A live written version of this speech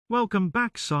Welcome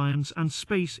back, science and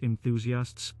space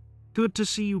enthusiasts. Good to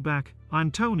see you back. I'm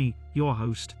Tony, your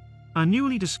host. A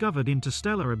newly discovered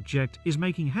interstellar object is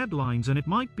making headlines, and it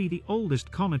might be the oldest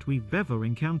comet we've ever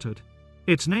encountered.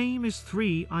 Its name is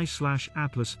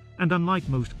 3I/Atlas, and unlike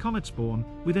most comets born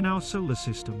within our solar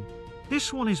system,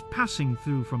 this one is passing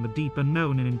through from the deep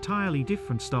unknown in an entirely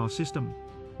different star system.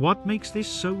 What makes this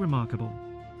so remarkable?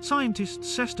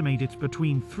 Scientists estimate it's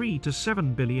between 3 to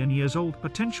 7 billion years old,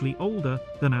 potentially older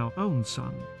than our own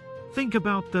sun. Think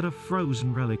about that, a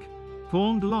frozen relic,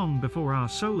 formed long before our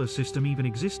solar system even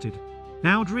existed,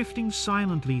 now drifting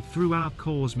silently through our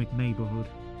cosmic neighborhood.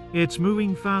 It's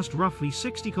moving fast, roughly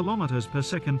 60 kilometers per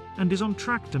second, and is on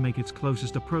track to make its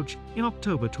closest approach in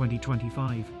October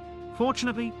 2025.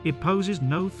 Fortunately, it poses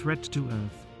no threat to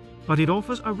Earth, but it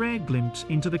offers a rare glimpse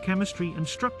into the chemistry and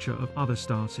structure of other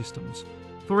star systems.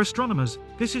 For astronomers,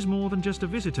 this is more than just a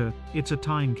visitor, it's a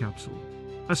time capsule.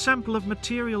 A sample of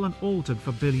material unaltered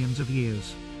for billions of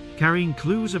years, carrying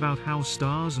clues about how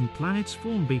stars and planets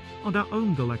formed beyond our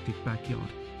own galactic backyard.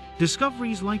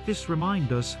 Discoveries like this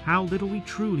remind us how little we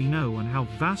truly know and how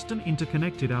vast and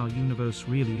interconnected our universe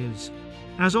really is.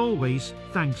 As always,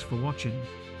 thanks for watching.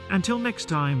 Until next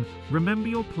time, remember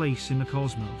your place in the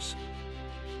cosmos.